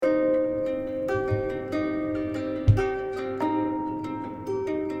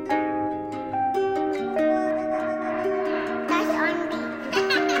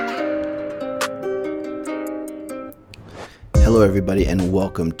Hello, everybody, and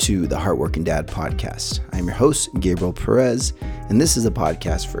welcome to the Heartworking Dad podcast. I'm your host, Gabriel Perez, and this is a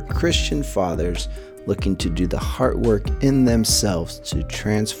podcast for Christian fathers looking to do the heart work in themselves to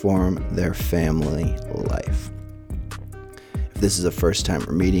transform their family life. If this is the first time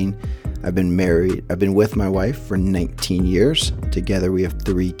we're meeting, I've been with my wife for 19 years. Together we have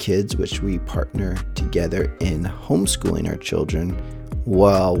 3 kids, which we partner together in homeschooling our children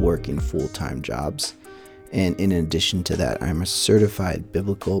while working full-time jobs. And in addition to that, I'm a certified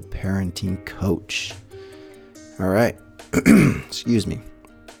biblical parenting coach. All right. Excuse me.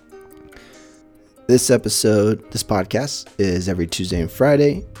 This podcast is every Tuesday and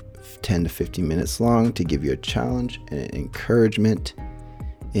Friday, 10 to 15 minutes long, to give you a challenge and an encouragement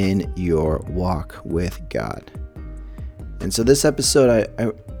in your walk with God. And so this episode,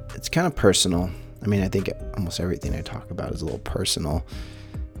 it's kind of personal. I mean, I think almost everything I talk about is a little personal.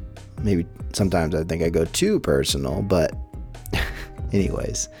 Maybe sometimes I think I go too personal, but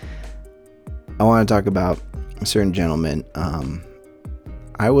anyways, I want to talk about a certain gentleman.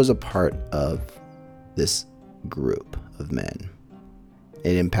 I was a part of this group of men.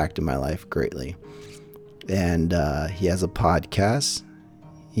 It impacted my life greatly. And he has a podcast.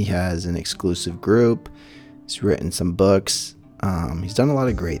 He has an exclusive group. He's written some books. He's done a lot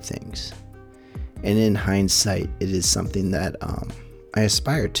of great things. And in hindsight, it is something that I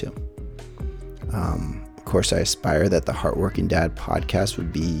aspire to. Of course, I aspire that the Heartworking Dad podcast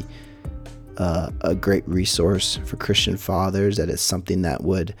would be a great resource for Christian fathers, that it's something that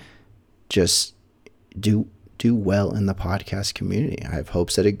would just do well in the podcast community. I have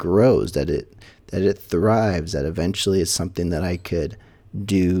hopes that it grows, that it thrives, that eventually it's something that I could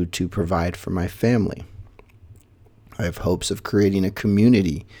do to provide for my family. I have hopes of creating a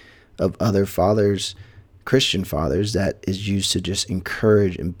community of other fathers, Christian fathers, that is used to just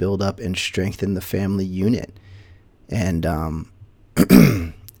encourage and build up and strengthen the family unit. And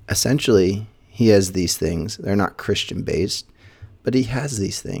essentially, he has these things. They're not Christian based, but he has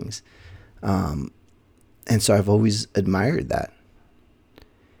these things. And so I've always admired that.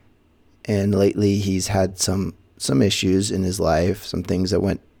 And lately, he's had some issues in his life, some things that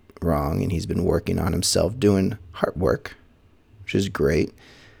went wrong, and he's been working on himself, doing heart work, which is great.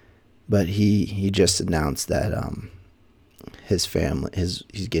 But he just announced that his family,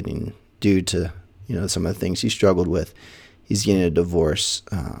 he's getting, due to some of the things he struggled with, he's getting a divorce.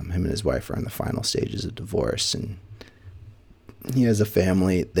 Him and his wife are in the final stages of divorce, and he has a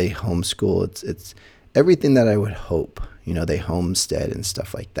family. They homeschool. It's everything that I would hope. They homestead and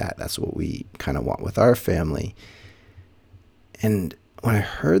stuff like that. That's what we kind of want with our family. And when I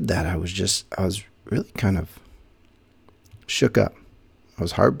heard that, I was really kind of shook up. I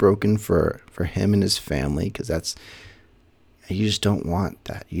was heartbroken for him and his family, because you just don't want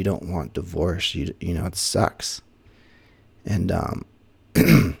that. You don't want divorce. It sucks. And I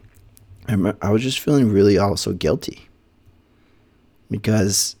was just feeling really also guilty,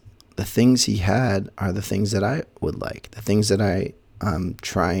 because the things he had are the things that I would like, the things that I'm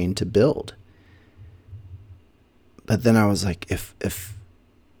trying to build. But then I was like, if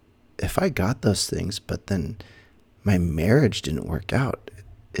I got those things, but then my marriage didn't work out,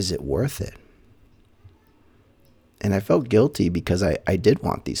 is it worth it? And I felt guilty because I did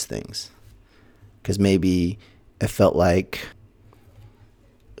want these things. Because maybe it felt like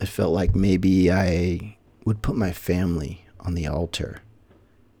maybe I would put my family on the altar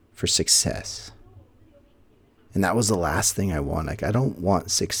for success. And that was the last thing I want. Like, I don't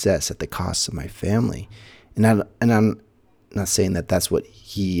want success at the cost of my family. And I'm not saying that that's what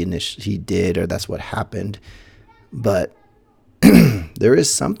he did or that's what happened, but there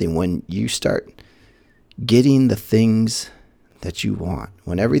is something when you start getting the things that you want,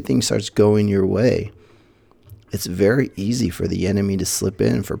 when everything starts going your way, it's very easy for the enemy to slip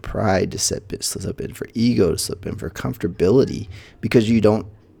in, for pride to slip in, for ego to slip in, for comfortability, because you're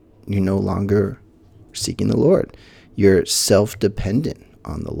no longer seeking the Lord. You're self-dependent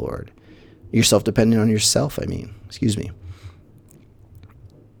on the Lord. You're self-dependent on yourself, excuse me.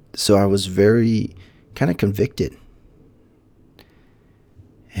 So I was very kind of convicted.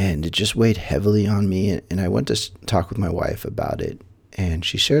 And it just weighed heavily on me. And I went to talk with my wife about it. And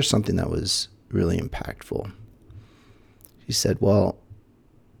she shared something that was really impactful. She said, well,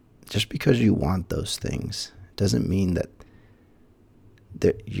 just because you want those things doesn't mean that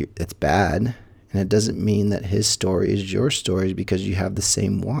it's bad. And it doesn't mean that his story is your story because you have the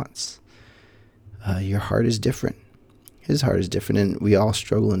same wants. Your heart is different. His heart is different. And we all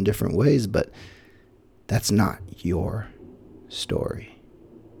struggle in different ways. But that's not your story.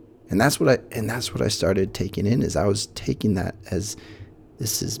 And that's what I started taking in, is I was taking that as,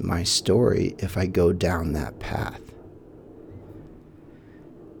 this is my story if I go down that path.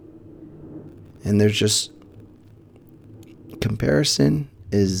 And there's just, comparison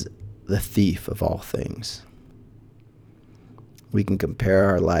is the thief of all things. We can compare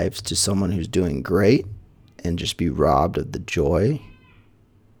our lives to someone who's doing great and just be robbed of the joy.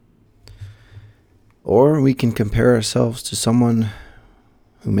 Or we can compare ourselves to someone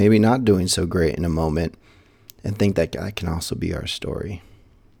who may be not doing so great in a moment and think that can also be our story.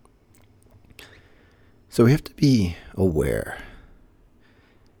 So we have to be aware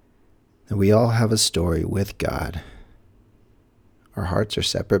that we all have a story with God. Our hearts are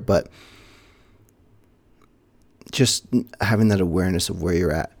separate, but just having that awareness of where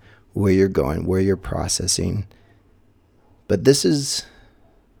you're at, where you're going, where you're processing. But this is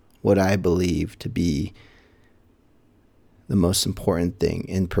what I believe to be the most important thing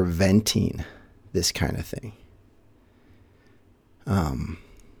in preventing this kind of thing. And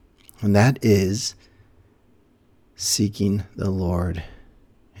that is seeking the Lord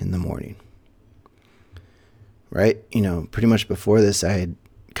in the morning. Right? Pretty much before this, I had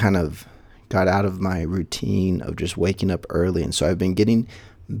kind of got out of my routine of just waking up early. And so I've been getting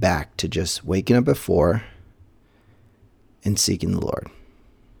back to just waking up at 4 and seeking the Lord.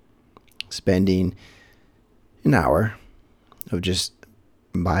 Spending an hour of just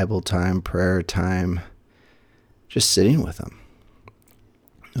Bible time, prayer time, just sitting with Him.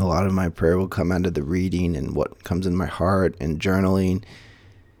 A lot of my prayer will come out of the reading and what comes in my heart and journaling.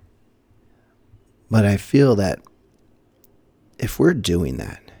 But I feel that if we're doing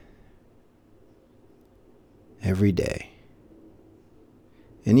that every day,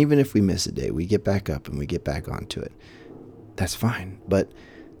 and even if we miss a day, we get back up and we get back onto it, that's fine. But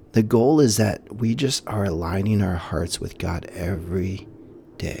the goal is that we just are aligning our hearts with God every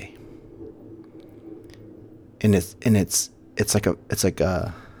day. And it's like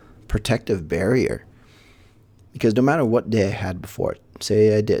a protective barrier, because no matter what day I had before,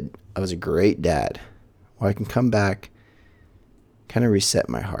 say I was a great dad, or I can come back, kind of reset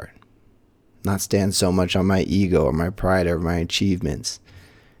my heart, not stand so much on my ego or my pride or my achievements,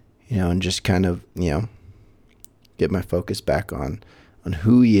 and just kind of, get my focus back on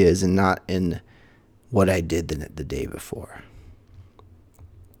who He is and not in what I did the day before.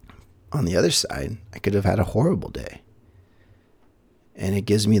 On the other side, I could have had a horrible day. And it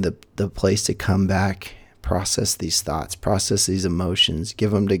gives me the place to come back, process these thoughts, process these emotions,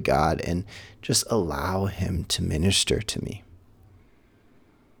 give them to God, and just allow Him to minister to me.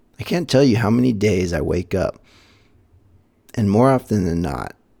 I can't tell you how many days I wake up, and more often than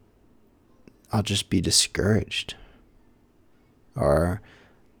not, I'll just be discouraged or,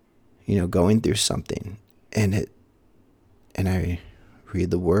 going through something, and I read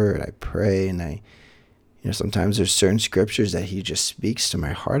the Word, I pray, and sometimes there's certain scriptures that He just speaks to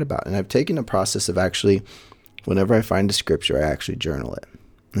my heart about. And I've taken a process of actually, whenever I find a scripture, I actually journal it.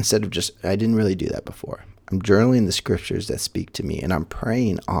 Instead of I didn't really do that before. I'm journaling the scriptures that speak to me, and I'm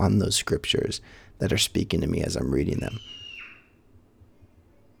praying on those scriptures that are speaking to me as I'm reading them.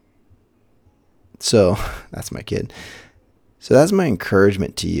 So that's my kid. So that's my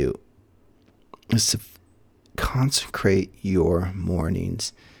encouragement to you, is to consecrate your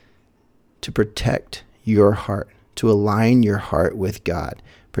mornings, to protect your heart, to align your heart with God.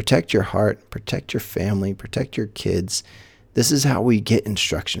 Protect your heart, protect your family, protect your kids. This is how we get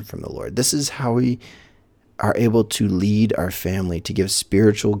instruction from the Lord. This is how we are able to lead our family, to give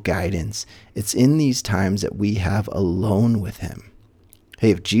spiritual guidance. It's in these times that we have alone with Him. Hey,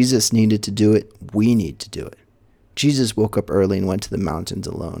 if Jesus needed to do it, we need to do it. Jesus woke up early and went to the mountains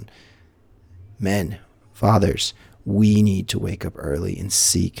alone. Men, fathers, we need to wake up early and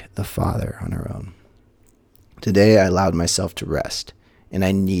seek the Father on our own. Today, I allowed myself to rest, and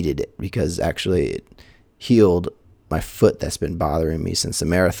I needed it because actually it healed my foot that's been bothering me since the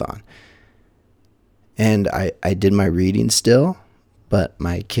marathon. And I did my reading still, but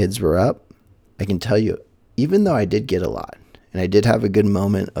my kids were up. I can tell you, even though I did get a lot, and I did have a good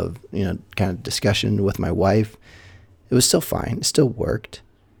moment of, kind of discussion with my wife, it was still fine. It still worked.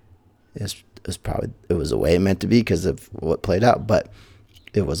 It was the way it meant to be because of what played out, but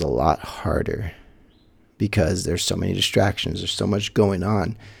it was a lot harder because there's so many distractions. There's so much going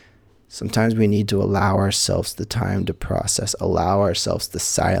on. Sometimes we need to allow ourselves the time to process, allow ourselves the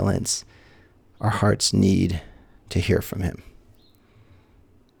silence. Our hearts need to hear from Him.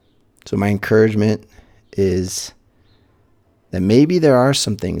 So my encouragement is that maybe there are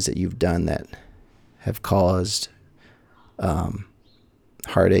some things that you've done that have caused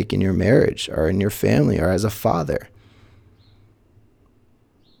heartache in your marriage or in your family or as a father.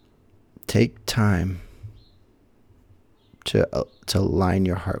 Take time to align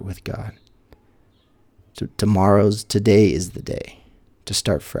your heart with God. Today is the day to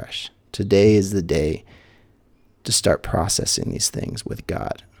start fresh. Today is the day to start processing these things with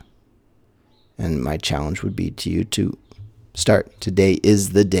God. And my challenge would be to you to start. Today is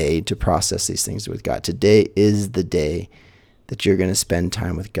the day to process these things with God. Today is the day that you're going to spend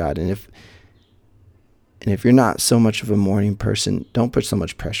time with God. And if you're not so much of a morning person, don't put so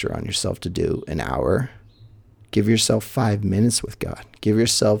much pressure on yourself to do an hour. Give yourself 5 minutes with God.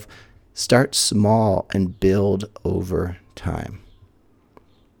 Start small and build over time.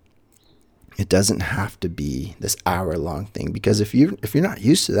 It doesn't have to be this hour-long thing, because if you're not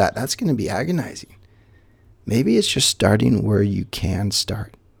used to that, that's going to be agonizing. Maybe it's just starting where you can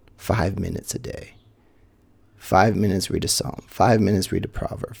start. 5 minutes a day. 5 minutes read a psalm. 5 minutes read a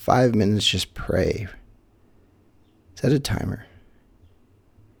proverb. 5 minutes just pray. Set a timer.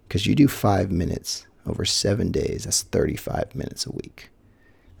 Because you do 5 minutes over 7 days, that's 35 minutes a week.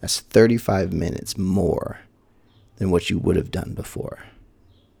 That's 35 minutes more than what you would have done before.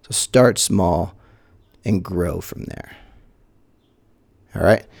 So start small and grow from there. All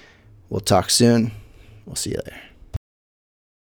right? We'll talk soon. We'll see you later.